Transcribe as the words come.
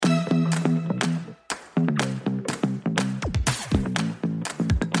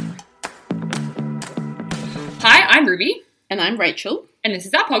I'm Ruby. And I'm Rachel. And this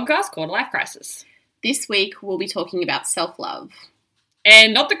is our podcast, Quarter Life Crisis. This week we'll be talking about self-love.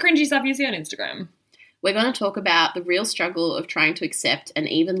 And not the cringy stuff you see on Instagram. We're going to talk about the real struggle of trying to accept and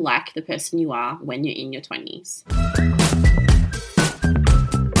even like the person you are when you're in your 20s.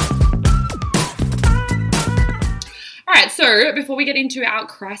 All right, so before we get into our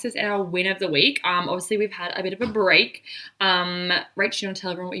crisis and our win of the week, obviously we've had a bit of a break. Rach, do you want to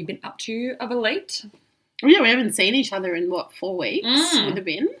tell everyone what you've been up to of late? Oh, yeah, we haven't seen each other in, 4 weeks? Would have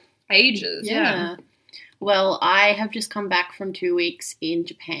been? Ages, yeah. Well, I have just come back from 2 weeks in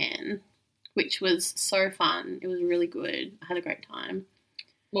Japan, which was so fun. It was really good. I had a great time.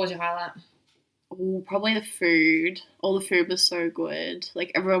 What was your highlight? Oh, probably the food. All the food was so good.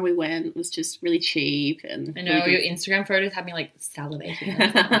 Like, everywhere we went was just really cheap. And I know, really your Instagram photos had me, like, salivating.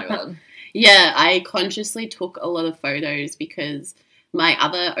 Oh, my God. Yeah, I consciously took a lot of photos because my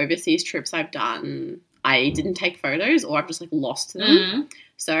other overseas trips I've done, I didn't take photos or I've just, like, lost them. Mm.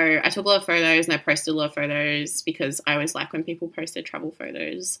 So I took a lot of photos and I posted a lot of photos because I always like when people post their travel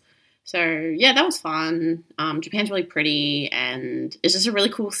photos. So, yeah, that was fun. Japan's really pretty and it's just a really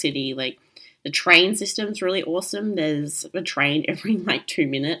cool city. Like, the train system's really awesome. There's a train every, 2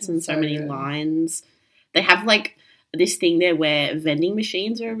 minutes and so many lines. They have, this thing there where vending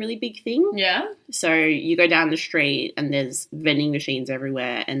machines are a really big thing. Yeah? So you go down the street and there's vending machines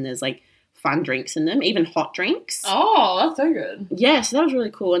everywhere and there's, fun drinks in them, even hot drinks. Oh, that's so good. Yeah, so that was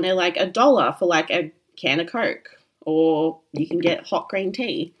really cool. And they're, $1 for, a can of Coke. Or you can get hot green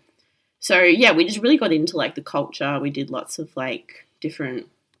tea. So, yeah, we just really got into, the culture. We did lots of, different,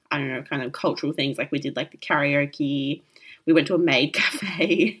 I don't know, kind of cultural things. We did, the karaoke. We went to a maid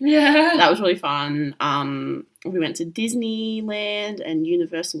cafe. Yeah. That was really fun. We went to Disneyland and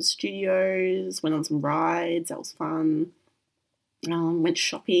Universal Studios. Went on some rides. That was fun. Went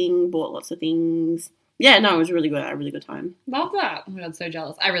shopping. Bought lots of things. Yeah, no, it was really good. I had a really good time. Love that. Oh, my God, so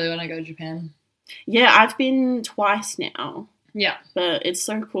jealous. I really want to go to Japan. Yeah, I've been twice now. Yeah. But it's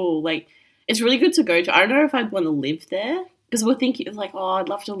so cool. It's really good to go to. I don't know if I'd want to live there. Because we're thinking, I'd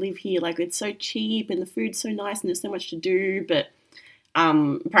love to live here. It's so cheap and the food's so nice and there's so much to do. But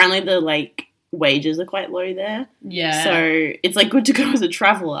apparently the, wages are quite low there. Yeah. So it's, good to go as a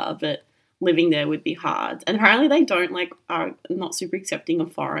traveller, but living there would be hard. And apparently they don't, are not super accepting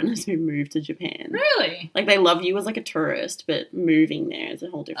of foreigners who move to Japan. Really? They love you as, a tourist, but moving there is a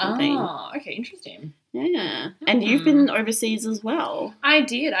whole different thing. Oh, okay, interesting. Yeah. And you've been overseas as well. I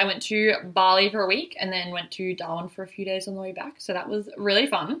did. I went to Bali for a week and then went to Darwin for a few days on the way back. So that was really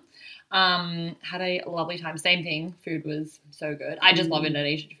fun. Had a lovely time. Same thing. Food was so good. I just love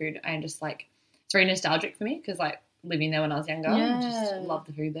Indonesian food. I just it's very nostalgic for me because living there when I was younger, I just loved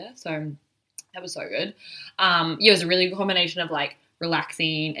the food there. So that was so good. It was a really good combination of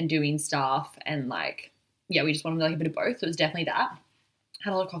relaxing and doing stuff and we just wanted a bit of both. So it was definitely that.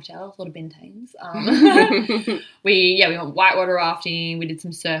 Had a lot of cocktails, a lot of bentangs. We went whitewater rafting. We did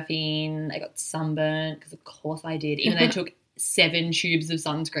some surfing. I got sunburnt because of course I did. Even though I took 7 tubes of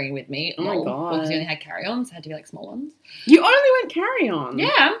sunscreen with me. Oh, my God. Because we only had carry-ons. So it had to be small ones. You only went carry-on?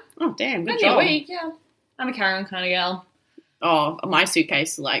 Yeah. Oh, damn. Good only job. A week, yeah. I'm a carry-on kind of girl. Oh, my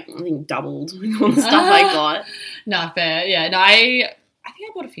suitcase, I think doubled with all the stuff I got. No, fair. Yeah, no, I think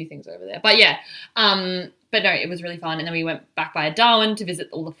I bought a few things over there. But, yeah. But, no, it was really fun. And then we went back by Darwin to visit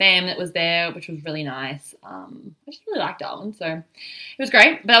all the fam that was there, which was really nice. I just really liked Darwin, so it was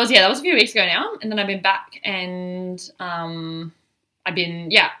great. But that was a few weeks ago now. And then I've been back and I've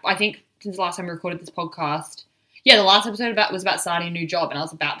been, I think since the last time we recorded this podcast, the last episode was about starting a new job, and I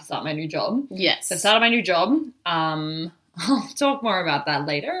was about to start my new job. Yes. So I started my new job. I'll talk more about that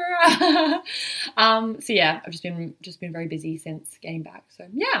later. I've just been very busy since getting back. So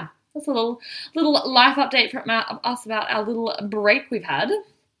yeah, that's a little life update from us about our little break we've had.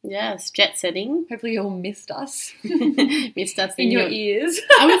 Yes, jet setting. Hopefully you all missed us. Missed us in your ears.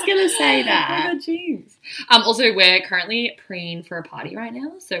 I was going to say that. Oh my God, jeez. Also, we're currently preening for a party right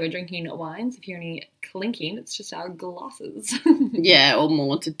now, so we're drinking wines. If you hear any clinking, it's just our glasses. Yeah, or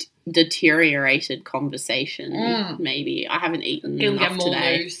more deteriorated conversation, maybe. I haven't eaten It'll enough get more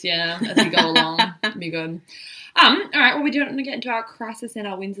today. loose, as we go along. It'll be good. All right, well, we do want to get into our crisis and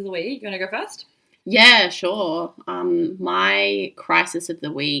our wins of the week. You want to go first? Yeah, sure. My crisis of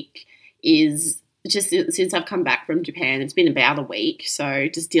the week is just since I've come back from Japan, it's been about a week. So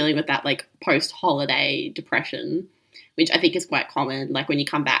just dealing with that post-holiday depression, which I think is quite common. When you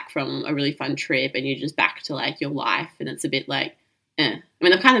come back from a really fun trip and you're just back to your life and it's a bit I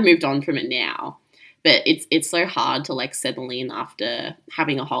mean, I've kind of moved on from it now, but it's so hard to settle in after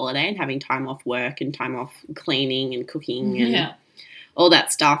having a holiday and having time off work and time off cleaning and cooking and all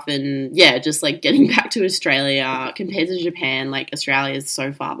that stuff. And yeah, just like getting back to Australia compared to Japan, like Australia is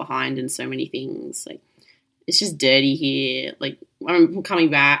so far behind in so many things. Like it's just dirty here. Like I'm coming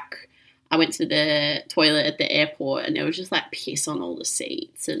back, I went to the toilet at the airport and there was just like piss on all the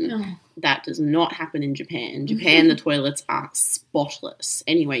seats, and that does not happen in Japan. Japan, the toilets are spotless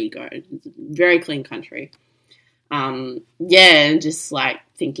anywhere you go. It's a very clean country. Yeah, and just like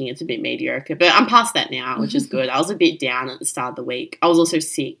thinking it's a bit mediocre, but I'm past that now, which is good. I was a bit down at the start of the week. I was also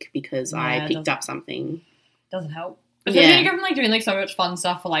sick because I picked up something. Doesn't help. Especially when you go from like doing like so much fun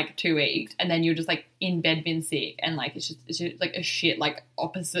stuff for like 2 weeks, and then you're just like in bed being sick, and like it's just like a shit like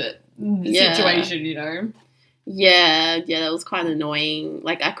opposite situation, you know? Yeah, that was quite annoying.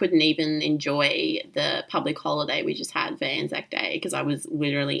 Like I couldn't even enjoy the public holiday we just had for Anzac Day because I was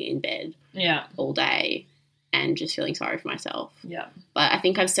literally in bed all day and just feeling sorry for myself. Yeah. But I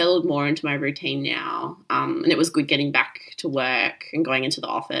think I've settled more into my routine now, and it was good getting back to work and going into the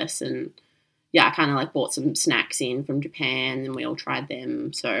office. And yeah, I kind of like bought some snacks in from Japan and we all tried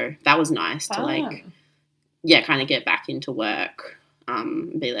them. So that was nice to like, kind of get back into work,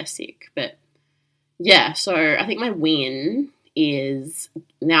 be less sick. But yeah, so I think my win is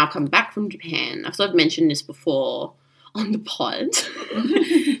now I've come back from Japan. I've sort of mentioned this before on the pod.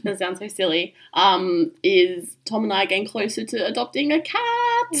 That sounds so silly. Is Tom and I getting closer to adopting a cat?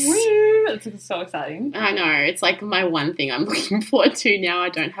 Woo! It's so exciting. I know. It's like my one thing I'm looking forward to now. I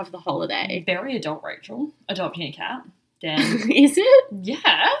don't have the holiday. Very adult, Rachel. Adopting a cat. Damn. Is it?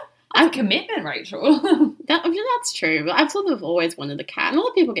 Yeah. That's a commitment, Rachel. That's true. But I've sort of always wanted a cat. And a lot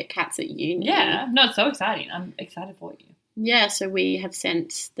of people get cats at uni. Yeah. No, it's so exciting. I'm excited for you. Yeah, so we have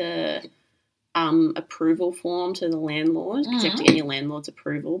sent the approval form to the landlord because you have to get your landlord's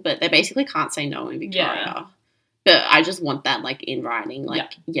approval, but they basically can't say no in Victoria. Yeah. But I just want that like in writing,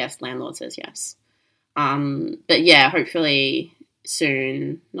 like yes, landlord says yes. But yeah, hopefully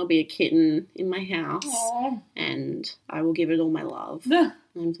soon there'll be a kitten in my house. Aww. And I will give it all my love.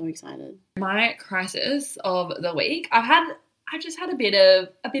 I'm so excited. My crisis of the week. I've just had a bit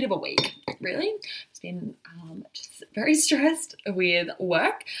of a week, really. It's been just very stressed with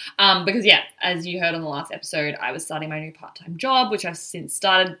work because, as you heard on the last episode, I was starting my new part-time job, which I've since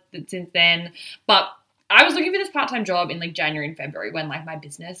started since then. But I was looking for this part-time job in like January and February when like my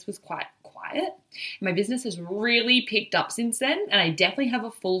business was quite quiet. My business has really picked up since then, and I definitely have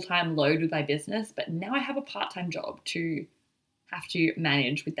a full-time load with my business, but now I have a part-time job to have to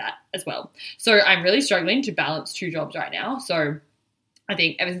manage with that as well. So I'm really struggling to balance 2 jobs right now. So I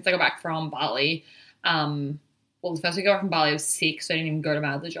think ever since I got back from Bali, the first week I got back from Bali I was sick, so I didn't even go to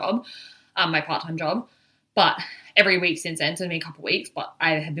my other job, my part-time job. But every week since then, so it's been a couple of weeks, but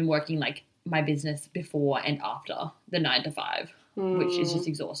I have been working like my business before and after the 9 to 5, which is just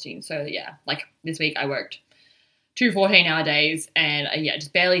exhausting. So yeah, like this week I worked 2 14-hour days and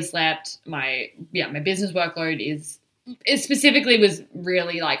just barely slept. My business workload it specifically was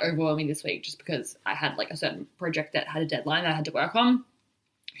really like overwhelming this week just because I had like a certain project that had a deadline that I had to work on.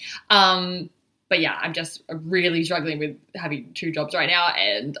 But yeah, I'm just really struggling with having 2 jobs right now,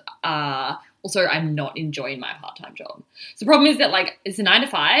 and also I'm not enjoying my part-time job. So the problem is that like it's a 9 to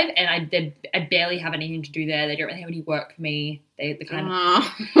 5 and I barely have anything to do there. They don't really have any work for me. They're the kind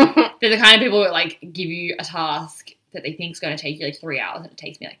of people that like give you a task that they think is going to take you like 3 hours and it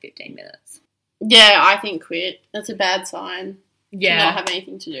takes me like 15 minutes. Yeah, I think quit. That's a bad sign. Yeah. To not have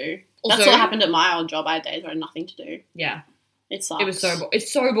anything to do. Also, that's what happened at my old job. I had days where I had nothing to do. Yeah. It sucks. It was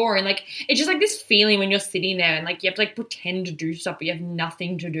it's so boring. Like, it's just like this feeling when you're sitting there and like you have to like pretend to do stuff but you have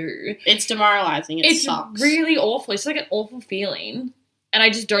nothing to do. It's demoralizing. It sucks. It's really awful. It's like an awful feeling. And I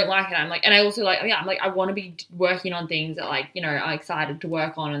just don't like it. I'm like, and I also like, I'm like, I want to be working on things that like, you know, I'm excited to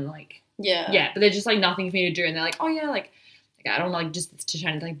work on and like, yeah, but there's just like nothing for me to do. And they're like, oh yeah, like I don't like just to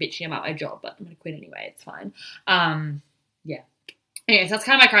try to like bitching about my job, but I'm gonna quit anyway. It's fine. Yeah. Anyway, so that's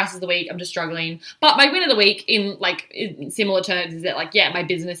kind of my crisis of the week. I'm just struggling. But my win of the week in similar terms is that like, yeah, my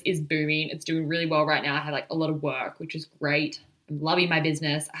business is booming. It's doing really well right now. I have like a lot of work, which is great. I'm loving my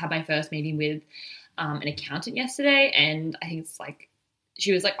business. I had my first meeting with an accountant yesterday, and I think it's like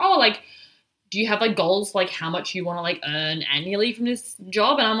she was like, oh, like, do you have like goals for like how much you want to like earn annually from this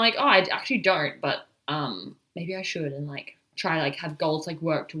job? And I'm like, oh, I actually don't, but maybe I should, and like try to like have goals like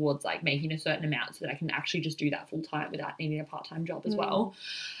work towards like making a certain amount so that I can actually just do that full time without needing a part-time job as well.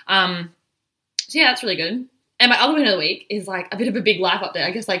 So yeah, that's really good. And my other win of the week is like a bit of a big life update,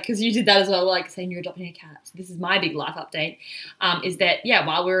 I guess, like because you did that as well, like saying you're adopting a cat. So this is my big life update. Is that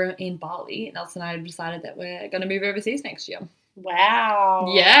while we were in Bali, Nelson and I decided that we're going to move overseas next year.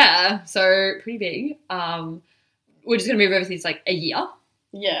 Wow. Yeah, so pretty big. We're just going to move overseas like a year.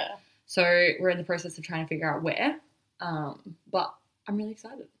 Yeah. So we're in the process of trying to figure out where. But I'm really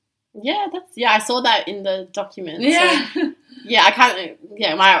excited. Yeah, I saw that in the document. Yeah. So, yeah, I can't.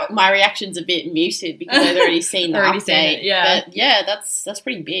 Yeah, my reaction's a bit muted because I'd already seen the update. Seen it, yeah, but yeah, that's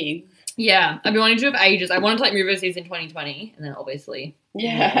pretty big. Yeah, I've been wanting to do it for ages. I wanted to like move overseas in 2020, and then obviously,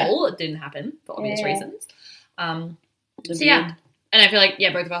 it didn't happen for obvious reasons. So yeah, and I feel like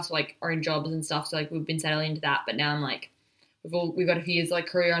both of us are in jobs and stuff, so like we've been settling into that. But now I'm like, we've got a few years like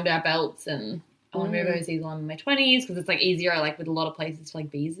career under our belts, and I want to move overseas while I'm in my 20s because it's like easier like with a lot of places for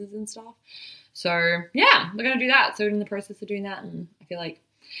like visas and stuff. So yeah, we're gonna do that. So we're in the process of doing that, and I feel like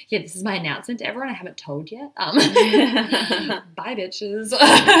this is my announcement to everyone. I haven't told yet. Bye, bitches.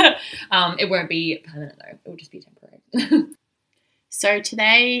 It won't be permanent though. It will just be temporary. So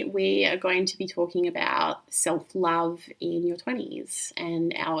today we are going to be talking about self-love in your 20s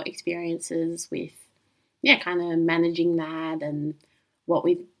and our experiences with kind of managing that and what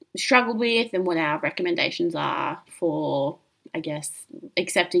we've struggled with and what our recommendations are for, I guess,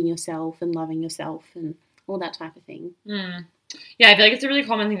 accepting yourself and loving yourself and all that type of thing. Yeah, I feel like it's a really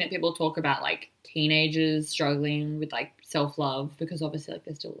common thing that people talk about, like teenagers struggling with like self-love because obviously like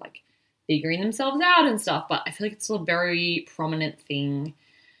they're still like figuring themselves out and stuff, but I feel like it's still a very prominent thing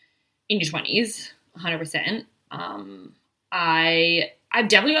in your 20s, 100%. I've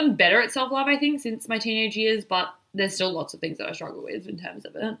definitely gotten better at self-love, I think, since my teenage years, but there's still lots of things that I struggle with in terms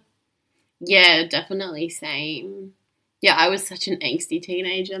of it. Yeah, definitely. Same. Yeah, I was such an angsty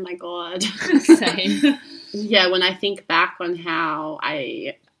teenager. My God. Same. Yeah, when I think back on how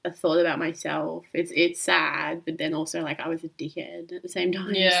I thought about myself, it's sad, but then also like I was a dickhead at the same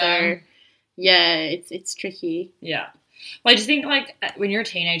time. Yeah. So yeah, it's tricky. Yeah. Well, I just think like when you're a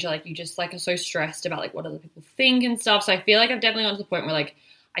teenager, like you just like are so stressed about like what other people think and stuff. So I feel like I've definitely gotten to the point where like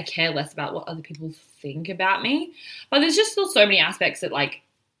I care less about what other people think about me. But there's just still so many aspects that like,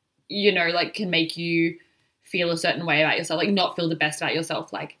 you know, like can make you feel a certain way about yourself, like not feel the best about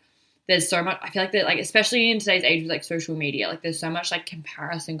yourself. Like there's so much, I feel like that like, especially in today's age with like social media, like there's so much like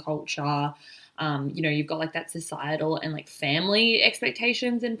comparison culture. You know, you've got like that societal and like family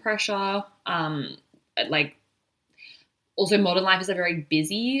expectations and pressure. Like also modern life is like very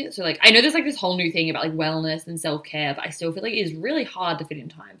busy. So like, I know there's like this whole new thing about like wellness and self-care, but I still feel like it is really hard to fit in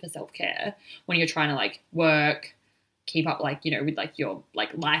time for self-care when you're trying to like work, keep up like, you know, with like your like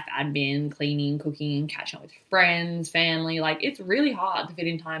life admin, cleaning, cooking, catching up with friends, family. Like it's really hard to fit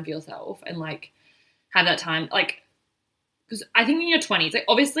in time for yourself and like have that time. Like, because I think in your 20s, like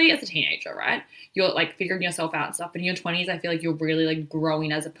obviously as a teenager, right, you're like figuring yourself out and stuff. But in your 20s, I feel like you're really like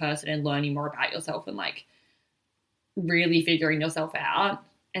growing as a person and learning more about yourself and like really figuring yourself out.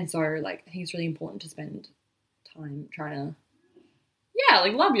 And so like I think it's really important to spend time trying to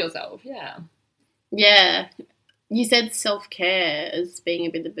like love yourself. Yeah, you said self-care as being a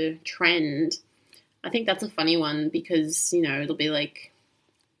bit of a trend. I think that's a funny one because, you know, it'll be like,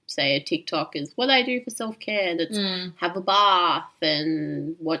 say, a TikTok is what I do for self-care. That's have a bath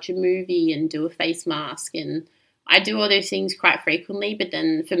and watch a movie and do a face mask. And I do all those things quite frequently, but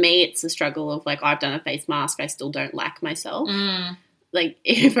then for me it's the struggle of like I've done a face mask, I still don't like myself. Like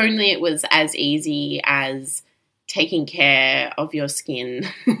if only it was as easy as taking care of your skin.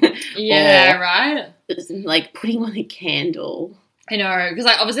 Yeah, right? Like putting on a candle. I know, because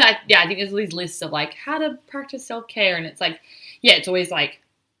like obviously I think there's all these lists of like how to practice self-care, and it's like, it's always like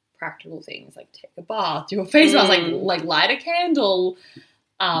practical things like take a bath, do a face mask, like light a candle,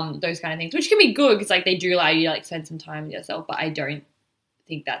 those kind of things, which can be good because like they do allow you to like spend some time with yourself, but I don't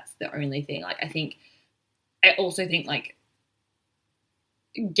think that's the only thing. Like I also think like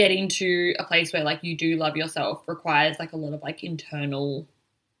getting to a place where like you do love yourself requires like a lot of like internal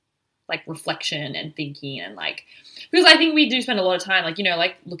like reflection and thinking, and like because I think we do spend a lot of time like, you know,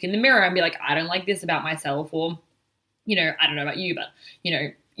 like look in the mirror and be like, I don't like this about myself, or, you know, I don't know about you, but, you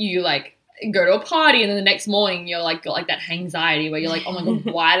know, you like go to a party and then the next morning you're like got like that anxiety where you're like, oh my God,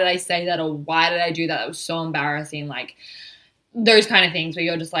 why did I say that, or why did I do that? That was so embarrassing. Like those kind of things where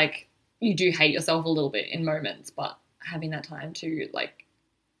you're just like, you do hate yourself a little bit in moments, but having that time to like,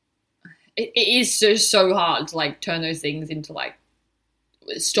 it is so hard to like turn those things into like,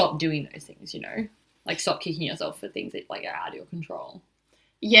 stop doing those things, you know, like stop kicking yourself for things that like are out of your control.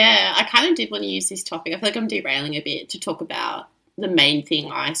 Yeah, I kind of did want to use this topic. I feel like I'm derailing a bit to talk about the main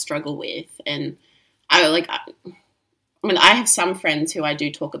thing I struggle with. And I mean, I have some friends who I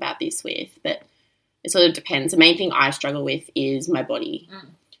do talk about this with, but it sort of depends. The main thing I struggle with is my body.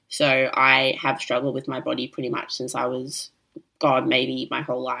 So I have struggled with my body pretty much since I was, God, maybe my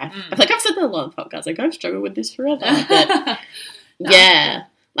whole life. I feel like I've said that in a lot of podcasts, like I've struggled with this forever. But yeah,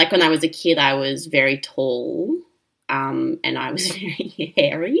 like when I was a kid, I was very tall. and I was very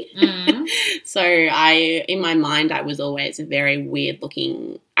hairy. Mm. So in my mind, I was always a very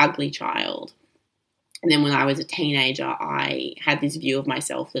weird-looking, ugly child. And then when I was a teenager, I had this view of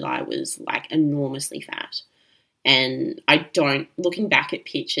myself that I was, like, enormously fat. And looking back at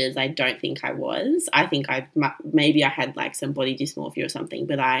pictures, I don't think I was. I think maybe I had, like, some body dysmorphia or something,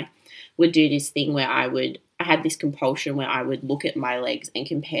 but I would do this thing where I had this compulsion where I would look at my legs and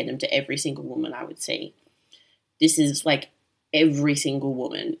compare them to every single woman I would see. This is, like, every single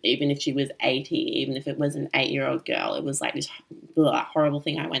woman, even if she was 80, even if it was an 8-year-old girl. It was, like, this horrible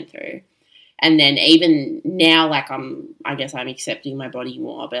thing I went through. And then even now, like, I guess I'm accepting my body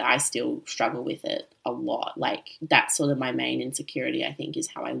more, but I still struggle with it a lot. Like, that's sort of my main insecurity, I think, is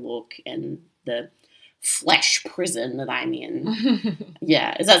how I look and the flesh prison that I'm in.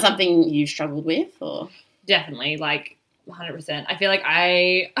 Yeah. Is that something you've struggled with, or? Definitely, like, 100%. I feel like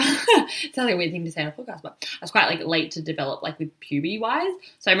it sounds like a weird thing to say on a podcast, but I was quite, like, late to develop, like, with puberty-wise.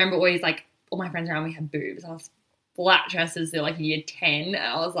 So I remember always, like, all my friends around me had boobs. I was flat dresses till, like, year 10, and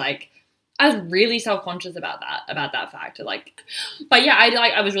I was, like, I was really self-conscious about that fact. Like, but yeah,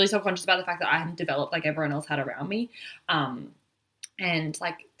 I was really self-conscious about the fact that I hadn't developed like everyone else had around me. And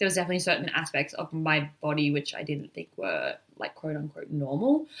like, there was definitely certain aspects of my body which I didn't think were like quote unquote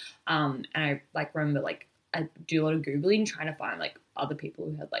normal. And I like remember like I do a lot of Googling trying to find like other people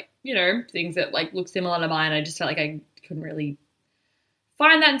who had like, you know, things that like look similar to mine. I just felt like I couldn't really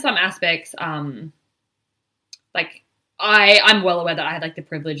find that in some aspects. Like, I'm well aware that I had like the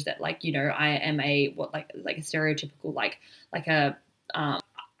privilege that like, you know, I am a stereotypical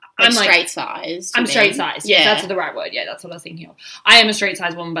I'm straight like size. I'm straight size. Yeah, that's the right word. Yeah, that's what I was thinking of. I am a straight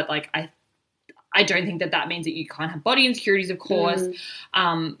size woman, but like I don't think that means that you can't have body insecurities, of course.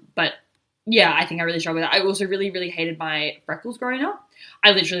 But yeah, I think I really struggled with that. I also really, really hated my freckles growing up.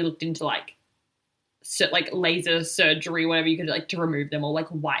 I literally looked into like laser surgery, whatever you could like to remove them, or like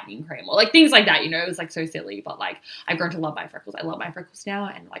whitening cream or like things like that, you know. It was like so silly, but like I've grown to love my freckles. I love my freckles now,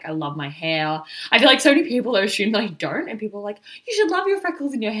 and like I love my hair. I feel like so many people assume that I don't, and people are like, you should love your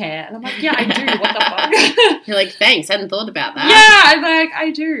freckles in your hair, and I'm like, yeah, I do. What the fuck? You're like, thanks, I hadn't thought about that. Yeah, I'm like, I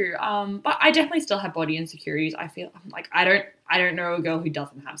do. But I definitely still have body insecurities. I feel like I don't know a girl who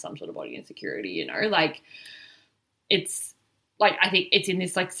doesn't have some sort of body insecurity, you know. Like, it's like, I think it's in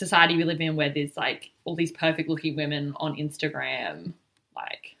this like society we live in where there's like all these perfect looking women on Instagram,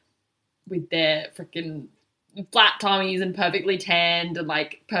 like with their freaking flat tummies and perfectly tanned and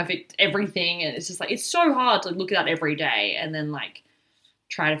like perfect everything. And it's just like, it's so hard to look at that every day and then like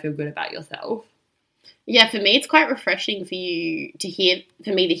try to feel good about yourself. Yeah, for me, it's quite refreshing for me to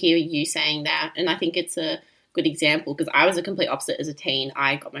hear you saying that. And I think it's a good example because I was a complete opposite as a teen.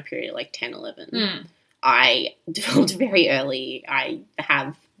 I got my period at like 10, 11. I developed very early. I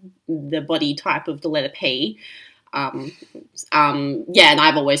have the body type of the letter P. And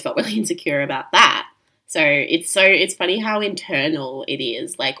I've always felt really insecure about that. So it's funny how internal it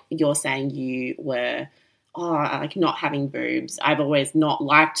is. Like you're saying you were, like not having boobs. I've always not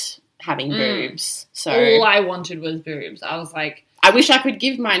liked having boobs. So all I wanted was boobs. I was like, I wish I could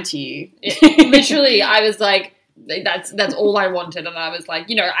give mine to you. Literally, I was like, that's all I wanted. And I was like,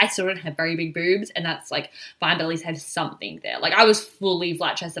 you know, I still don't have very big boobs, and that's like fine, but at least have something there. Like I was fully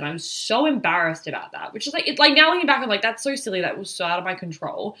flat chested. I'm so embarrassed about that, which is like, it's like now looking back, I'm like, that's so silly. That was so out of my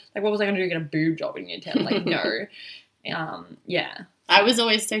control. Like, what was I going to do? Get a boob job in year 10? Like, no. Yeah. I was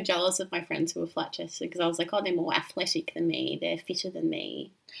always so jealous of my friends who were flat chested because I was like, oh, they're more athletic than me. They're fitter than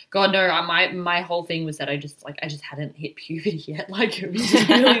me. God, no, my whole thing was that I just hadn't hit puberty yet. Like, it was just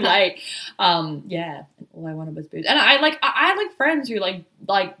really late. Yeah, all I wanted was boobs. And I had like friends who like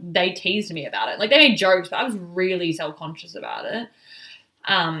they teased me about it. Like, they made jokes, but I was really self-conscious about it.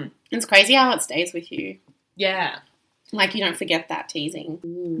 It's crazy how it stays with you. Yeah. Like, you don't forget that teasing.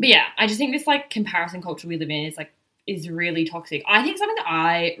 But yeah, I just think this like comparison culture we live in is really toxic. I think something that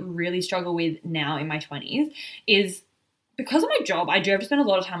I really struggle with now in my 20s is because of my job, I do have to spend a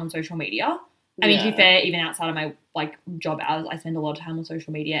lot of time on social media. I mean, to be fair, even outside of my like job hours, I spend a lot of time on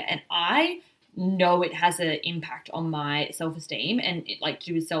social media, and I know it has an impact on my self-esteem and it, like, to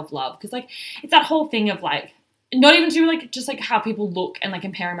do with self-love, because like it's that whole thing of like not even to do like just like how people look and like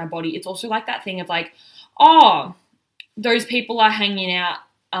comparing my body. It's also like that thing of like, oh, those people are hanging out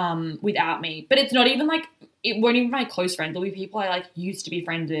without me, but it's not even like, it weren't even my close friends. There'll be people I like used to be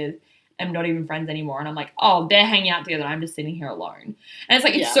friends with and not even friends anymore. And I'm like, oh, they're hanging out together. I'm just sitting here alone. And it's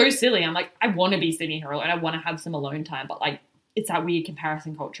like, it's so silly. I'm like, I want to be sitting here alone. I want to have some alone time. But like, it's that weird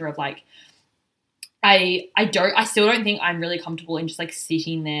comparison culture of like, I still don't think I'm really comfortable in just like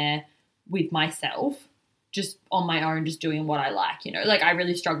sitting there with myself, just on my own, just doing what I like, you know? Like, I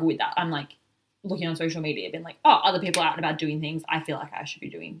really struggle with that. I'm like, looking on social media, being like, oh, other people are out and about doing things. I feel like I should be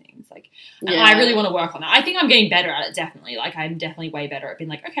doing things. Like, and I really want to work on that. I think I'm getting better at it, definitely. Like, I'm definitely way better at being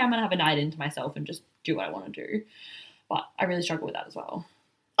like, okay, I'm going to have a night into myself and just do what I want to do. But I really struggle with that as well.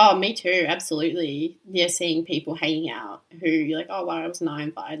 Oh, me too, absolutely. Yeah, seeing people hanging out who you're like, oh, why wasn't I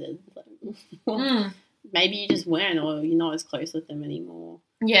invited? Maybe you just weren't, or you're not as close with them anymore.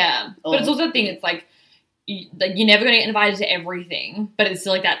 Yeah, but it's also the thing, it's like, you're never going to get invited to everything, but it's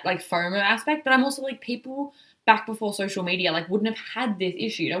still like that like FOMO aspect. But I'm also like, people back before social media like wouldn't have had this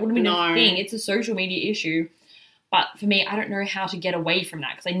issue. That wouldn't have been a thing. It's a social media issue. But for me, I don't know how to get away from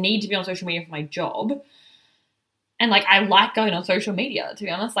that because I need to be on social media for my job. And, like, I like going on social media, to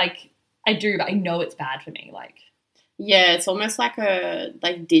be honest. Like, I do, but I know it's bad for me. Like, yeah, it's almost like a,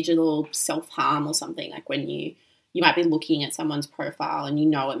 like, digital self-harm or something. Like, when you might be looking at someone's profile and you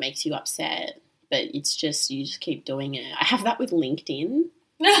know it makes you upset, but it's just, you just keep doing it. I have that with LinkedIn.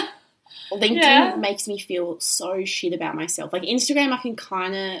 LinkedIn makes me feel so shit about myself. Like, Instagram, I can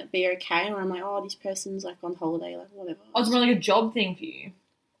kind of be okay, where I'm like, oh, this person's, like, on holiday, like, whatever. Oh, it's more like a job thing for you.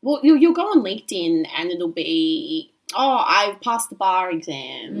 Well, you'll go on LinkedIn and it'll be, oh, I've passed the bar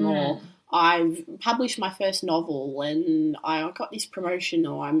exam, or I've published my first novel, and I got this promotion,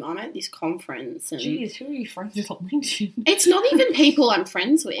 or I'm at this conference. And jeez, who are you friends with on LinkedIn? It's not even people I'm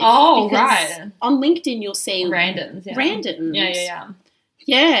friends with. Oh, right. On LinkedIn, you'll see randoms. Yeah. Randoms. Yeah.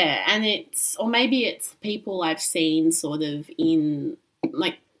 Yeah, and or maybe it's people I've seen sort of in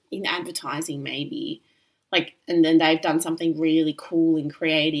advertising, maybe. Like, and then they've done something really cool and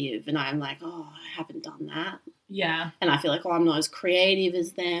creative, and I'm like, oh, I haven't done that. Yeah. And I feel like, oh, I'm not as creative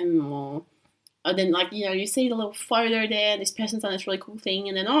as them, or then, like, you know, you see the little photo there, this person's done this really cool thing,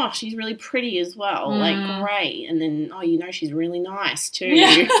 and then, oh, she's really pretty as well. Like, great. And then, oh, you know, she's really nice too.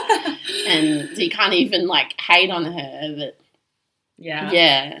 Yeah. And so you can't even, like, hate on her, but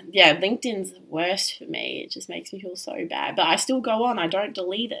yeah, LinkedIn's the worst for me. It just makes me feel so bad. But I still go on. I don't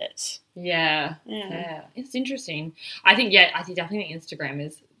delete it. Yeah. It's interesting. I think definitely Instagram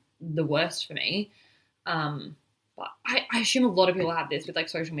is the worst for me. But I assume a lot of people have this with, like,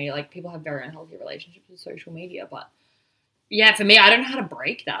 social media. Like, people have very unhealthy relationships with social media. But, yeah, for me, I don't know how to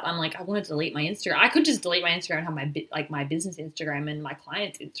break that. I'm like, I want to delete my Instagram. I could just delete my Instagram and have my business Instagram and my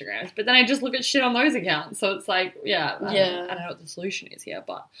clients' Instagrams. But then I just look at shit on those accounts. So it's like, I don't know what the solution is here.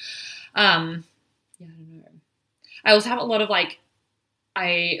 But, I don't know. I also have a lot of, like,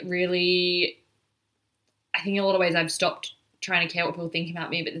 I think in a lot of ways I've stopped trying to care what people think about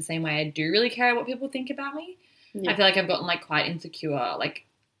me, but the same way I do really care what people think about me. Yeah. I feel like I've gotten, like, quite insecure, like,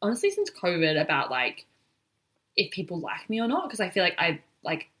 honestly, since COVID, about, like, if people like me or not, because I feel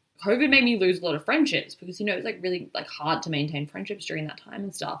like COVID made me lose a lot of friendships because, you know, it's, like, really, like, hard to maintain friendships during that time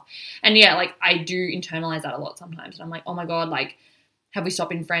and stuff. And, yeah, like, I do internalize that a lot sometimes. And I'm like, oh, my God, like, have we stopped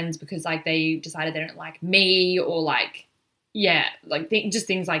being friends because, like, they decided they don't like me, or, like, just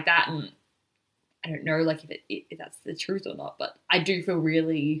things like that. And I don't know, like, if that's the truth or not, but I do feel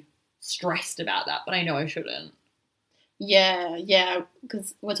really stressed about that, but I know I shouldn't. Yeah,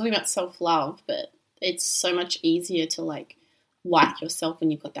 because we're talking about self-love, but it's so much easier to, like yourself when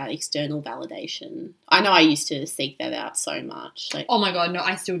you've got that external validation. I know I used to seek that out so much. Like, oh my God, no,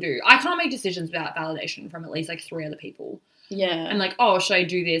 I still do. I can't make decisions without validation from at least, like, 3 other people. Yeah. I'm like, oh, should I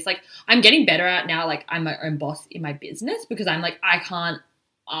do this? Like, I'm getting better at now, like, I'm my own boss in my business, because I'm like, I can't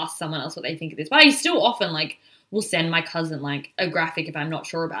ask someone else what they think of this. But I still often, like, will send my cousin, like, a graphic if I'm not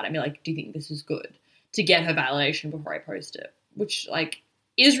sure about it and be like, do you think this is good? To get her validation before I post it, which, like,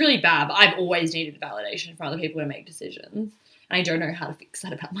 is really bad, but I've always needed validation from other people to make decisions, and I don't know how to fix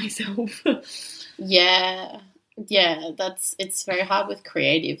that about myself. Yeah, it's very hard with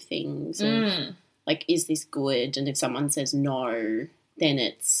creative things. Like, is this good? And if someone says no, then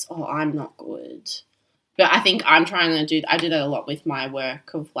it's, oh, I'm not good. But I think I do that a lot with my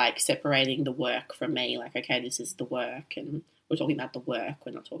work, of, like, separating the work from me. Like, okay, this is the work, and we're talking about the work.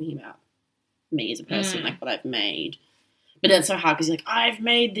 We're not talking about me as a person, like, what I've made. But that's so hard because you're like, I've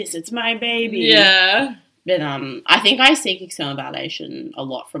made this, it's my baby. Yeah. But I think I seek external validation a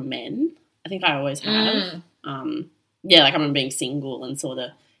lot from men. I think I always have. Like, I remember being single and sort of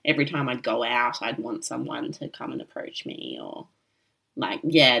every time I'd go out, I'd want someone to come and approach me, or, like,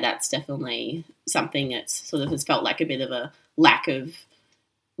 yeah, that's definitely something that's sort of has felt like a bit of a lack of,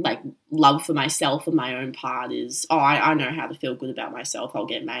 like, love for myself on my own part is, oh, I know how to feel good about myself. I'll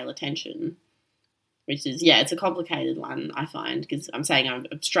get male attention. Which is, it's a complicated one, I find, because I'm saying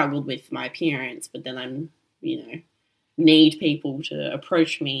I've struggled with my appearance, but then I'm, you know, need people to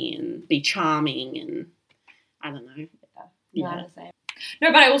approach me and be charming, and I don't know. Yeah.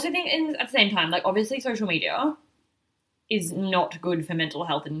 No, but I also think at the same time, like, obviously social media is not good for mental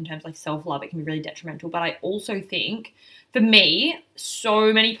health, and in terms of like self-love, it can be really detrimental. But I also think, for me,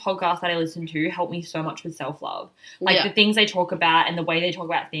 so many podcasts that I listen to help me so much with self-love. Like the things they talk about and the way they talk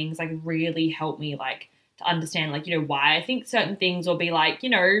about things like really help me like to understand like, you know, why I think certain things, or be like, you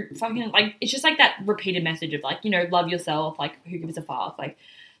know, fucking like, it's just like that repeated message of like, you know, love yourself, like who gives a fuck, like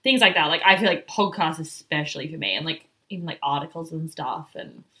things like that. Like I feel like podcasts especially for me, and like even like articles and stuff,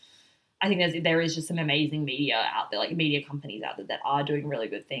 and I think there is just some amazing media out there, like media companies out there that are doing really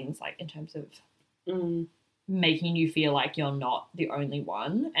good things, like in terms of making you feel like you're not the only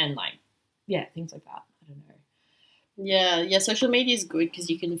one, and like, yeah, things like that. I don't know. Yeah. Social media is good because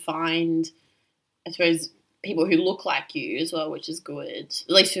you can find, I suppose, people who look like you as well, which is good. At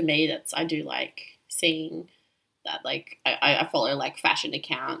least for me, I do like seeing that. Like I follow like fashion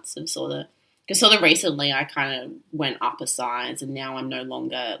accounts and because recently I kind of went up a size, and now I'm no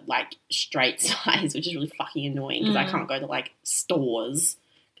longer like straight size, which is really fucking annoying because I can't go to like stores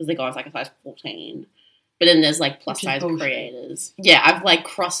because they go as like a size 14. But then there's like plus size creators. Yeah, I've like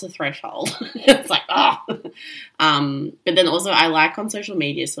crossed the threshold. It's like, but then also I like on social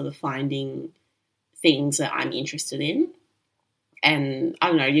media sort of finding things that I'm interested in. And I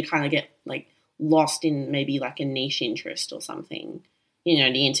don't know, you kind of get like lost in maybe like a niche interest or something. You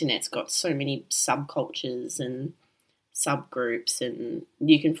know, the internet's got so many subcultures and subgroups, and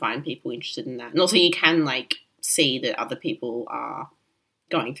you can find people interested in that. And also you can like see that other people are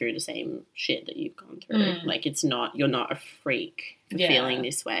going through the same shit that you've gone through. Like you're not a freak for feeling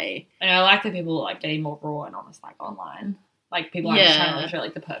this way. And I like that people like getting more raw and honest like online. Like people aren't trying to show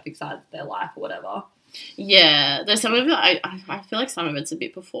like the perfect side of their life or whatever. Yeah, there's some of it. I feel like some of it's a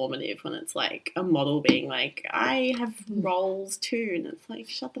bit performative when it's like a model being like, I have roles too, and it's like,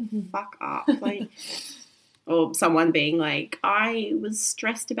 shut the fuck up, like, or someone being like, I was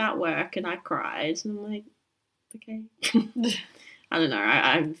stressed about work and I cried, and I'm like, okay. I don't know.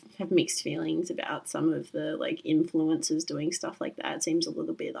 I have mixed feelings about some of the like influencers doing stuff like that. It seems a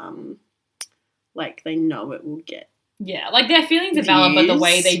little bit like they know it will get. Yeah, like their feelings are valid, but the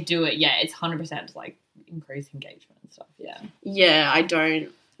way they do it, it's 100% like increase engagement and stuff. Yeah. Yeah, I don't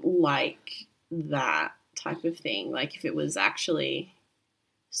like that type of thing. Like if it was actually,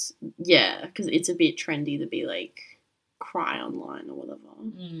 because it's a bit trendy to be like cry online or whatever.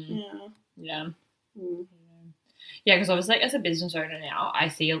 Yeah. Yeah, because obviously, like, as a business owner now, I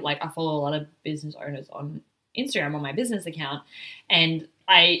see like I follow a lot of business owners on Instagram on my business account, and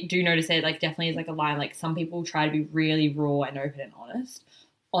I do notice that like definitely is like a line, like some people try to be really raw and open and honest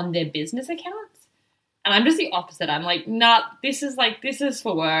on their business accounts, and I'm just the opposite. I'm like, nah, this is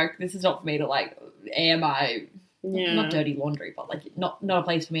for work. This is not for me to like air my not dirty laundry, but like not a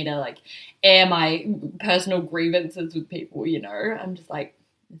place for me to like air my personal grievances with people. You know, I'm just like,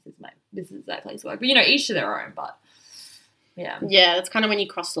 this is that place of work, but you know, each to their own. But yeah, it's kind of when you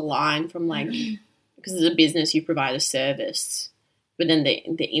cross the line from like, because as a business you provide a service. But then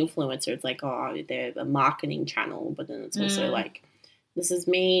the influencer, it's like, oh, they're a marketing channel. But then it's also like, this is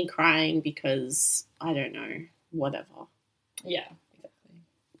me crying because, I don't know, whatever. Yeah, exactly.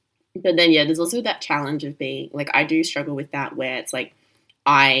 But then, there's also that challenge of being, like, I do struggle with that where it's like,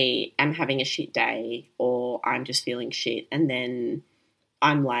 I am having a shit day or I'm just feeling shit. And then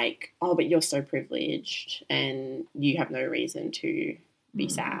I'm like, oh, but you're so privileged and you have no reason to be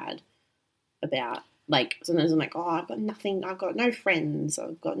sad about. Like, sometimes I'm like, oh, I've got nothing, I've got no friends,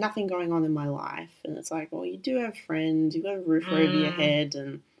 I've got nothing going on in my life. And it's like, well, you do have friends, you've got a roof over your head,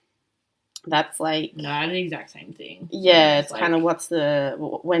 and that's like... No, the exact same thing. Yeah, it's like, kind of when's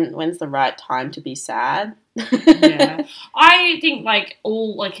the right time to be sad? Yeah. I think, like,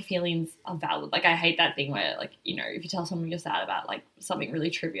 all, like, feelings are valid. Like, I hate that thing where, like, you know, if you tell someone you're sad about, like, something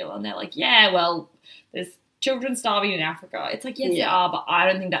really trivial and they're like, yeah, well, there's children starving in Africa. It's like, yes, there are, but I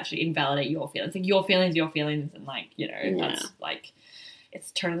don't think that should invalidate your feelings. Like, your feelings, and, like, you know, that's, like,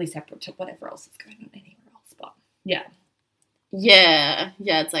 it's totally separate to whatever else is going on anywhere else. But, yeah. Yeah,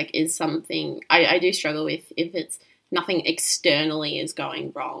 it's like, is something... I do struggle with if it's nothing externally is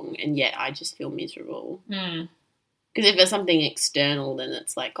going wrong and yet I just feel miserable. Because if there's something external, then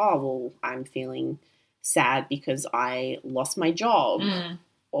it's like, oh, well, I'm feeling sad because I lost my job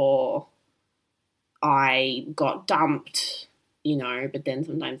or... I got dumped, you know, but then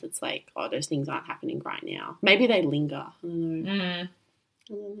sometimes it's like, oh, those things aren't happening right now. Maybe they linger. I don't know. I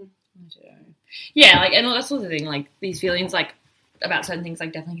don't know. Yeah, like, and that's also the thing, like, these feelings, like, about certain things,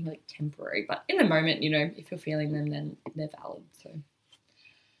 like, definitely can be, like, temporary. But in the moment, you know, if you're feeling them, then they're valid, so.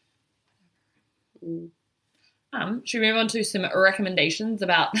 Should we move on to some recommendations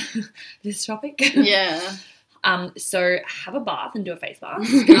about this topic? Yeah. So have a bath and do a face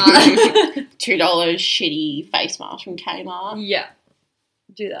mask. $2 shitty face mask from Kmart. Yeah,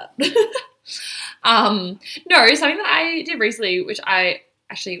 do that. No, something that I did recently, which it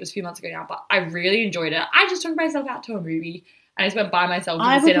was a few months ago now, but I really enjoyed it. I just took myself out to a movie. And I just went by myself to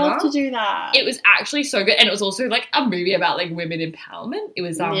the cinema. I would love to do that. It was actually so good. And it was also like a movie about like women empowerment. It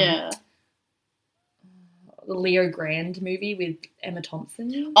was the Leo Grand movie with Emma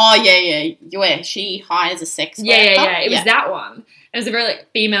Thompson. Oh, yeah. Where she hires a sex worker. Yeah. It was that one. It was a very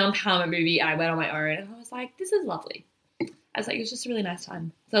like female empowerment movie. And I went on my own and I was like, this is lovely. I was like, it was just a really nice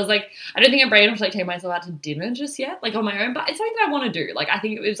time. So I was like, I don't think I'm brave enough to like take myself out to dinner just yet, like on my own, but it's something that I want to do. Like, I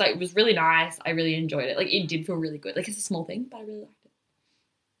think it was really nice. I really enjoyed it. Like, it did feel really good. Like, it's a small thing, but I really liked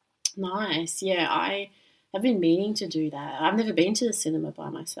it. Nice. Yeah, I have been meaning to do that. I've never been to the cinema by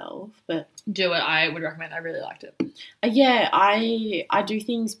myself, but do it. I would recommend. I really liked it. Yeah, I do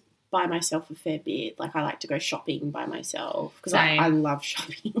things by myself a fair bit. Like, I like to go shopping by myself because I love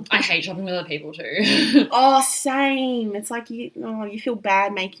shopping. I hate shopping with other people too. Oh, same. It's like you feel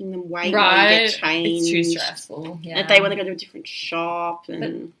bad making them wait right. while you get changed. It's too stressful. Yeah. If they want to go to a different shop.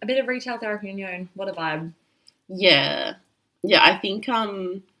 And but a bit of retail therapy on your own. What a vibe. Yeah. Yeah, I think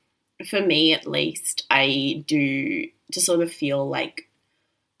for me at least, I do just sort of feel like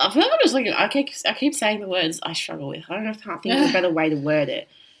I feel like I'm just like I keep saying the words I struggle with. I don't know if I can't think of a better way to word it.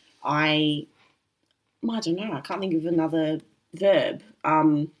 I don't know. I can't think of another verb.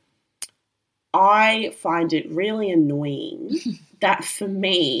 I find it really annoying that for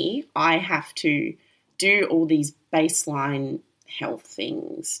me, I have to do all these baseline health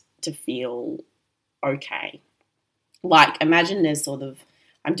things to feel okay. Like, imagine there's sort of,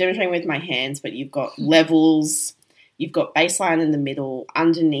 I'm demonstrating with my hands, but you've got levels, you've got baseline in the middle,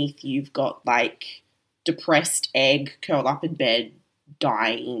 underneath you've got like depressed egg curled up in bed,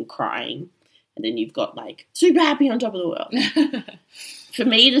 dying, crying, and then you've got like super happy on top of the world. For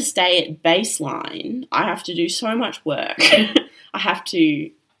me to stay at baseline, I have to do so much work. I have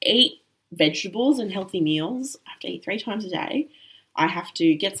to eat vegetables and healthy meals. I have to eat 3 times a day. I have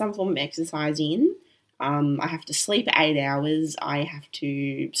to get some form of exercise in. I have to sleep 8 hours. I have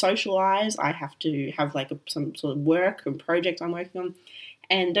to socialise. I have to have like some sort of work and project I'm working on.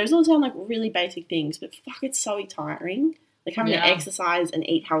 And those all sound like really basic things, but fuck, it's so tiring. Like having to exercise and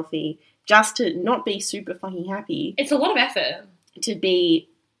eat healthy just to not be super fucking happy. It's a lot of effort. To be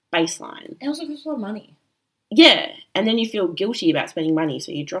baseline. It also costs a lot of money. Yeah. And then you feel guilty about spending money,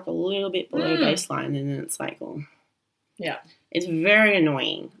 so you drop a little bit below baseline and then it's like, oh. Yeah. It's very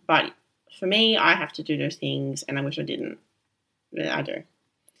annoying. But for me, I have to do those things and I wish I didn't. But I do.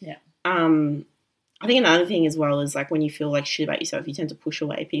 Yeah. I think another thing as well is like when you feel like shit about yourself, you tend to push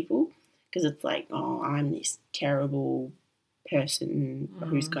away people because it's like, oh, I'm this terrible person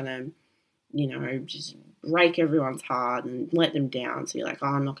who's going to, just break everyone's heart and let them down. So you're like, oh,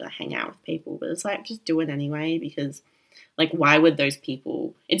 I'm not going to hang out with people. But it's like, just do it anyway because, like, why would those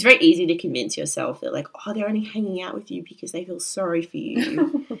people... It's very easy to convince yourself that, like, oh, they're only hanging out with you because they feel sorry for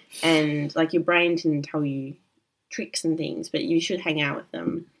you. And, like, your brain can tell you tricks and things, but you should hang out with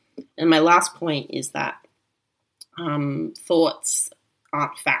them. And my last point is that thoughts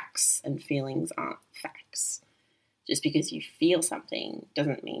aren't facts and feelings aren't facts. Just because you feel something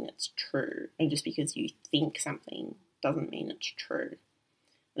doesn't mean it's true. And just because you think something doesn't mean it's true.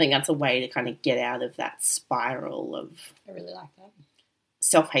 I think that's a way to kind of get out of that spiral of... I really like that.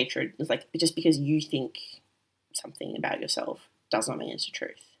 Self-hatred. It's like, just because you think something about yourself does not mean it's the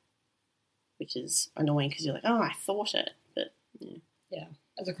truth. Which is annoying because you're like, oh, I thought it. But, yeah.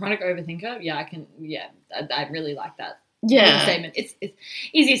 As a chronic overthinker, I really like that. Yeah. Statement. It's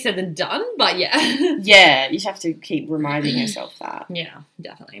easier said than done, but yeah. Yeah, you just have to keep reminding yourself that. Yeah,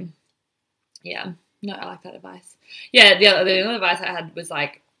 definitely. Yeah. No, I like that advice. Yeah, the other advice I had was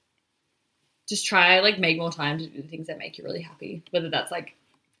like, just try like make more time to do the things that make you really happy. Whether that's like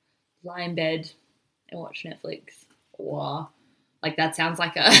lie in bed and watch Netflix or like that sounds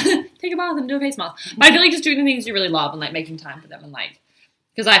like a take a bath and do a face mask. But I feel like just doing the things you really love and like making time for them and like,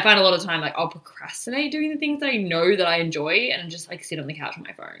 because I find a lot of time, like, I'll procrastinate doing the things that I know that I enjoy and just, like, sit on the couch on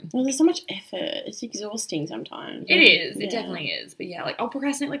my phone. Well, there's so much effort. It's exhausting sometimes. It is. It definitely is. But, yeah, like, I'll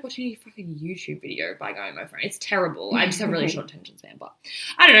procrastinate, like, watching a fucking YouTube video by going on my phone. It's terrible. I just have a really short attention span. But,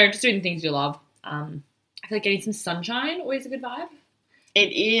 I don't know, just doing the things you love. I feel like getting some sunshine, always a good vibe.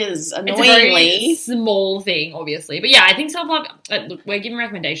 It is, annoyingly. It's a very small thing, obviously. But, yeah, I think self-love, look, we're giving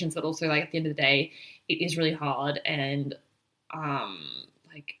recommendations, but also, like, at the end of the day, it is really hard and,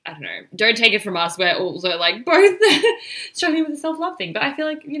 like, I don't know, don't take it from us. We're also like both struggling with the self-love thing. But I feel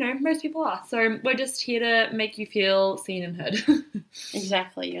like, most people are. So we're just here to make you feel seen and heard.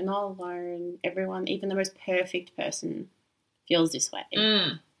 Exactly. You're not alone. Everyone, even the most perfect person, feels this way.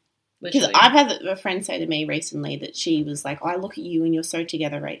 Because I've had a friend say to me recently that she was like, I look at you and you're so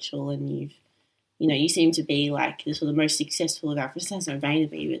together, Rachel, and you seem to be like the most successful of our friends. It sounds so vain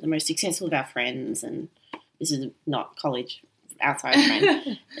of me, but the most successful of our friends, and this is not college outside friend.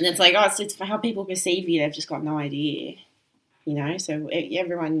 And it's like, it's for how people perceive you. They've just got no idea, So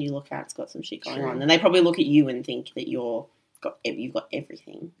everyone you look at's got some shit going on, and they probably look at you and think that you've got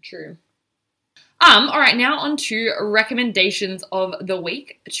everything. True. All right, now on to recommendations of the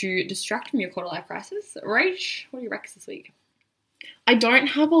week to distract from your quarter life crisis. Rach, what are your recs this week? I don't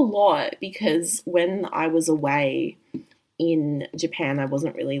have a lot because when I was away in Japan, I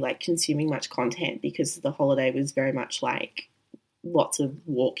wasn't really like consuming much content because the holiday was very much like lots of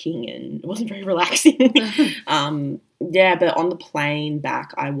walking and it wasn't very relaxing. But on the plane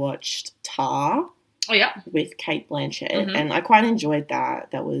back, I watched Tar. Oh yeah, with Cate Blanchett, and I quite enjoyed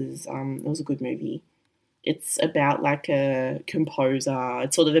that. That was it was a good movie. It's about like a composer.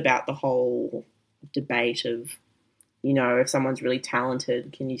 It's sort of about the whole debate of, if someone's really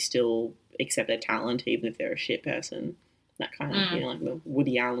talented, can you still accept their talent even if they're a shit person? That kind of like the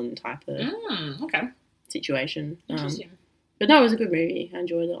Woody Allen type of situation. Interesting. But no, it was a good movie. I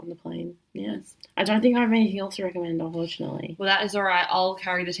enjoyed it on the plane. Yes. I don't think I have anything else to recommend, unfortunately. Well, that is all right. I'll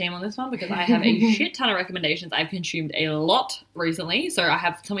carry the team on this one because I have a shit ton of recommendations. I've consumed a lot recently, so I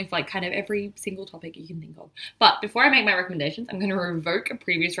have something for like kind of every single topic you can think of. But before I make my recommendations, I'm going to revoke a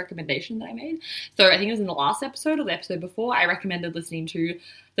previous recommendation that I made. So I think it was in the last episode or the episode before, I recommended listening to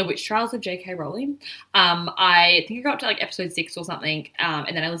The Witch Trials of J.K. Rowling. I think I got to like episode 6 or something,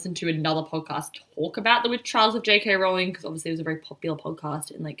 and then I listened to another podcast talk about The Witch Trials of J.K. Rowling because obviously it was a very popular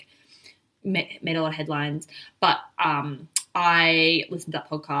podcast and like made a lot of headlines. But I listened to that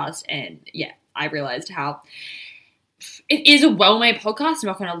podcast and I realized how it is a well-made podcast. I'm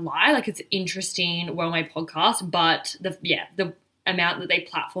not going to lie, like it's an interesting, well-made podcast, but the amount that they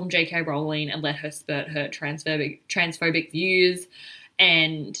platform J.K. Rowling and let her spurt her transphobic views,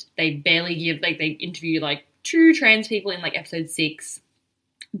 and they barely give, like they interview like 2 trans people in like episode 6,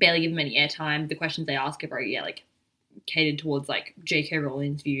 barely give them any airtime. The questions they ask are very like catered towards like J.K.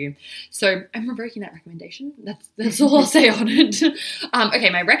 Rowling's view. So I'm revoking that recommendation. That's all I'll say on it. Okay,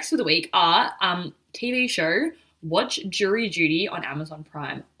 my recs for the week are TV show. Watch Jury Duty on Amazon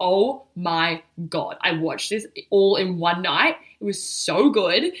Prime. Oh my God. I watched this all in one night. It was so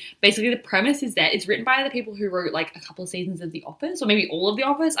good. Basically, the premise is that it's written by the people who wrote like a couple of seasons of The Office, or maybe all of The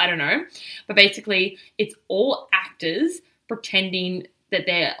Office. I don't know. But basically, it's all actors pretending that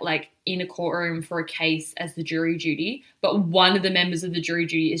they're like in a courtroom for a case as the jury duty, but one of the members of the jury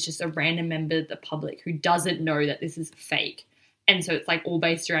duty is just a random member of the public who doesn't know that this is fake. And so it's like all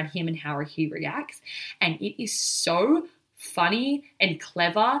based around him and how he reacts. And it is so funny and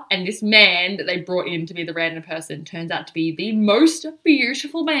clever. And this man that they brought in to be the random person turns out to be the most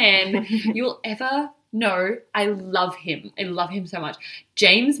beautiful man you'll ever know. I love him. I love him so much.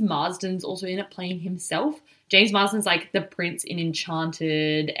 James Marsden's also in it playing himself. James Marsden's like the prince in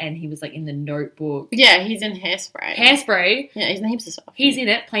Enchanted, and he was like in The Notebook. Yeah, he's in Hairspray. Yeah, his name's the stuff. He's in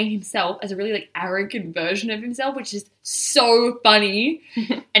it playing himself as a really like arrogant version of himself, which is so funny.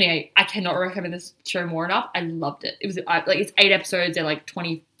 Anyway, I cannot recommend this show more enough. I loved it. It was like it's 8 episodes. They're like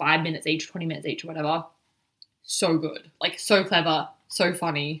 25 minutes each, 20 minutes each, or whatever. So good, like so clever, so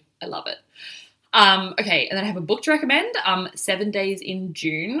funny. I love it. Okay, and then I have a book to recommend. 7 Days in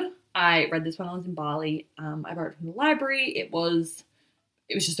June. I read this when I was in Bali. I borrowed it from the library. It was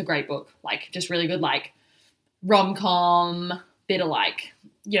just a great book. Like, just really good, like, rom-com, bit of, like,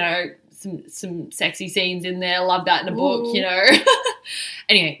 some sexy scenes in there. Love that in a book,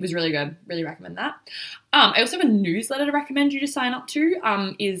 Anyway, it was really good. Really recommend that. I also have a newsletter to recommend you to sign up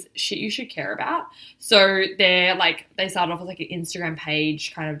to, is Shit You Should Care About. So they started off with, like, an Instagram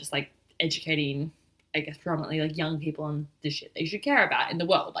page, kind of just, like, educating, I guess, predominantly like young people on the shit they should care about in the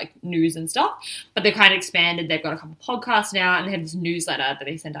world, like news and stuff. But they've kind of expanded. They've got a couple podcasts now, and they have this newsletter that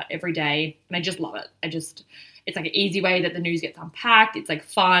they send out every day. And I just love it. It's like an easy way that the news gets unpacked. It's like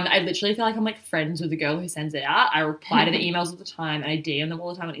fun. I literally feel like I'm like friends with the girl who sends it out. I reply to the emails all the time, and I DM them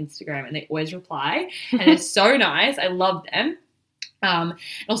all the time on Instagram, and they always reply. And they're so nice. I love them.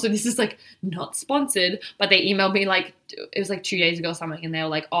 Also, this is like not sponsored, but they emailed me like, it was like 2 days ago or something, and they were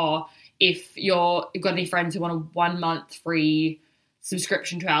like, oh, if you've got any friends who want a 1 month free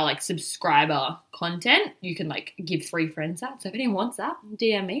subscription to our like subscriber content. You can like give free friends that. So if anyone wants that,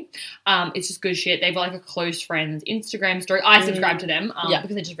 DM me. It's just good shit. They've got like a close friends Instagram story. I subscribe to them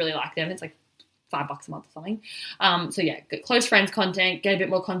because I just really like them. It's like $5 a month or something. So yeah, get close friends content, get a bit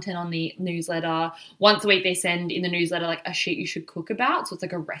more content on the newsletter. Once a week they send in the newsletter like a shit you should cook about. So it's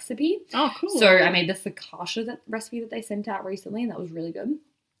like a recipe. Oh, cool. So I made the focaccia recipe that they sent out recently, and that was really good.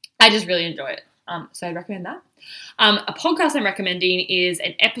 I just really enjoy it. So I'd recommend that. A podcast I'm recommending is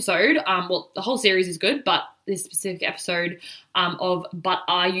an episode. Well, the whole series is good, but this specific episode of But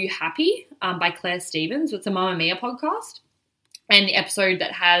Are You Happy by Claire Stevens. It's a Mamamia podcast. And the episode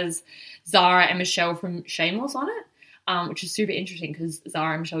that has Zara and Michelle from Shameless on it, which is super interesting because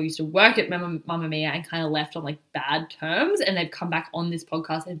Zara and Michelle used to work at Mamamia and kind of left on like bad terms, and they've come back on this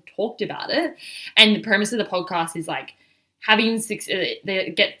podcast and talked about it. And the premise of the podcast is like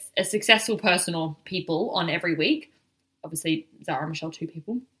they get a successful person or people on every week. Obviously, Zara and Michelle, 2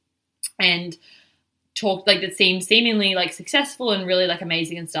 people, and talk like that seems seemingly like successful and really like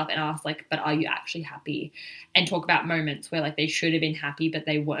amazing and stuff, and ask like, but are you actually happy? And talk about moments where like they should have been happy but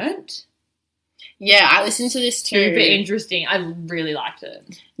they weren't. Yeah, I listened to this too. Super interesting. I really liked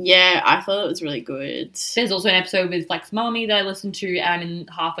it. Yeah, I thought it was really good. There's also an episode with Flex Mommy that I listened to, and I'm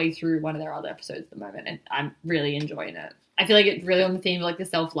halfway through one of their other episodes at the moment, and I'm really enjoying it. I feel like it's really on the theme of like the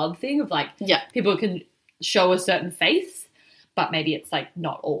self-love thing of like people can show a certain face, but maybe it's like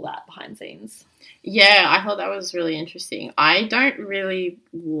not all that behind scenes. Yeah, I thought that was really interesting. I don't really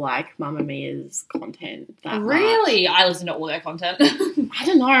like Mamamia's content that Really? much. I listen to all their content. I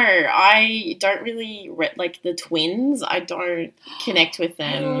don't know. I don't really like the twins. I don't connect with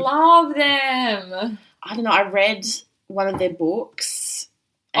them. I love them. I don't know. I read one of their books.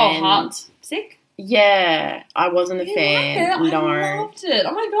 Heart Sick? Yeah, I wasn't a fan. No. I loved it.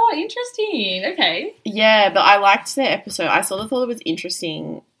 Oh my God, interesting. Okay. Yeah, but I liked their episode. I sort of thought it was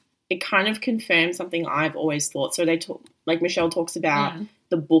interesting. It kind of confirmed something I've always thought. So they talk, like Michelle talks about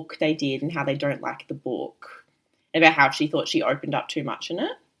the book they did and how they don't like the book, about how she thought she opened up too much in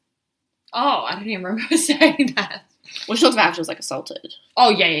it. Oh, I don't even remember saying that. Well, she talks about how she was like assaulted. Oh,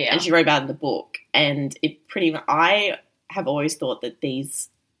 yeah. And she wrote about it in the book. And it pretty much, I have always thought that these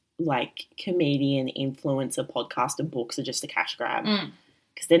like comedian, influencer, podcaster books are just a cash grab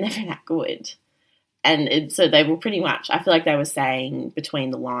because they're never that good. And so they were pretty much, I feel like they were saying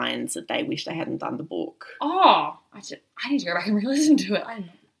between the lines that they wish they hadn't done the book. Oh, I need to go back and re-listen to it. I don't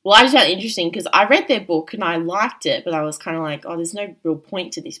know. Well, I just found it interesting because I read their book and I liked it, but I was kind of like, oh, there's no real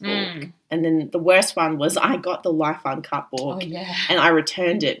point to this book. And then the worst one was I got the Life Uncut book and I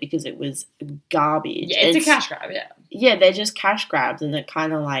returned it because it was garbage. Yeah, it's a cash grab, Yeah, they're just cash grabs, and it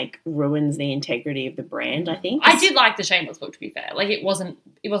kind of like ruins the integrity of the brand, I think. I did like the Shameless book, to be fair. Like it wasn't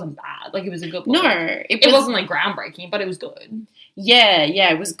bad. Like it was a good book. No, it wasn't like groundbreaking, but it was good. Yeah,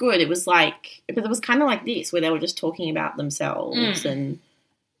 it was good. It was like, but it was kind of like this where they were just talking about themselves and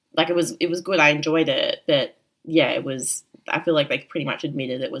like it was good. I enjoyed it, but yeah, it was. I feel like they pretty much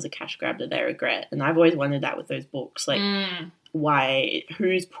admitted it was a cash grab that they regret, and I've always wondered that with those books, like why,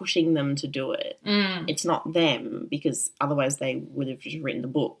 who's pushing them to do it? It's not them, because otherwise they would have just written the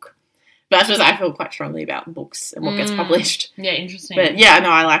book. But I suppose I feel quite strongly about books and what gets published. Yeah, interesting. But yeah, no,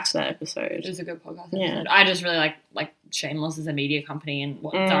 I liked that episode. It was a good podcast episode. I just really like Shameless as a media company and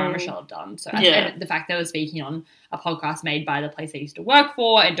what Zara and Michelle have done. So and the fact they were speaking on a podcast made by the place they used to work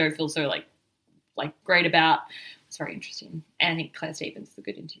for and don't feel so like great about. It's very interesting. And I think Claire Stevens is a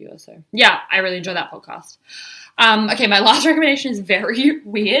good interviewer. So yeah, I really enjoy that podcast. Okay, my last recommendation is very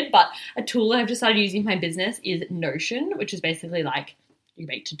weird, but a tool that I've just started using in my business is Notion, which is basically like you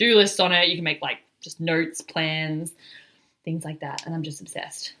can make to-do lists on it. You can make like just notes, plans, things like that. And I'm just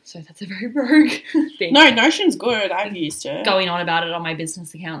obsessed. So that's a very rogue thing. No, Notion's good. I've used it. Going on about it on my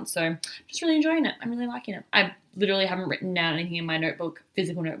business account. So I'm just really enjoying it. I'm really liking it. I literally haven't written down anything in my notebook,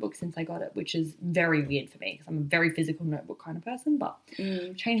 physical notebook, since I got it, which is very weird for me because I'm a very physical notebook kind of person, but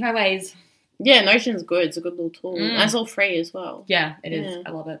changed my ways. Yeah, Notion's good. It's a good little tool. And it's all free as well. Yeah, it is.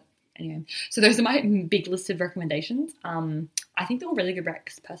 I love it. Anyway, so those are my big list of recommendations. I think they're all really good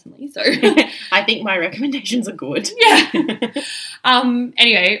recs, personally. So I think my recommendations are good. Yeah.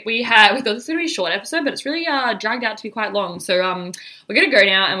 Anyway, we thought this was going to be a short episode, but it's really dragged out to be quite long. So we're going to go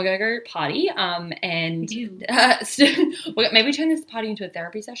now and we're going to go party. And maybe turn this party into a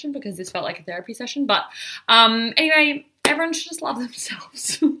therapy session because this felt like a therapy session. But anyway, everyone should just love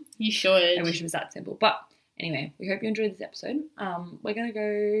themselves. You should. I wish it was that simple. But anyway, we hope you enjoyed this episode. We're going to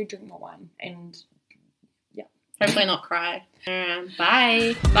go drink more wine and yeah. Hopefully not cry.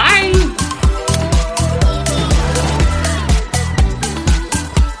 Bye. Bye.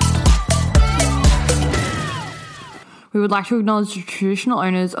 We would like to acknowledge the traditional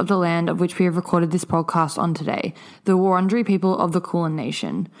owners of the land of which we have recorded this podcast on today, the Wurundjeri people of the Kulin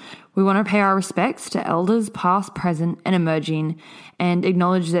Nation. We want to pay our respects to elders past, present and emerging, and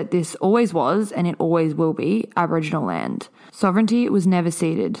acknowledge that this always was and it always will be Aboriginal land. Sovereignty was never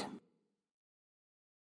ceded.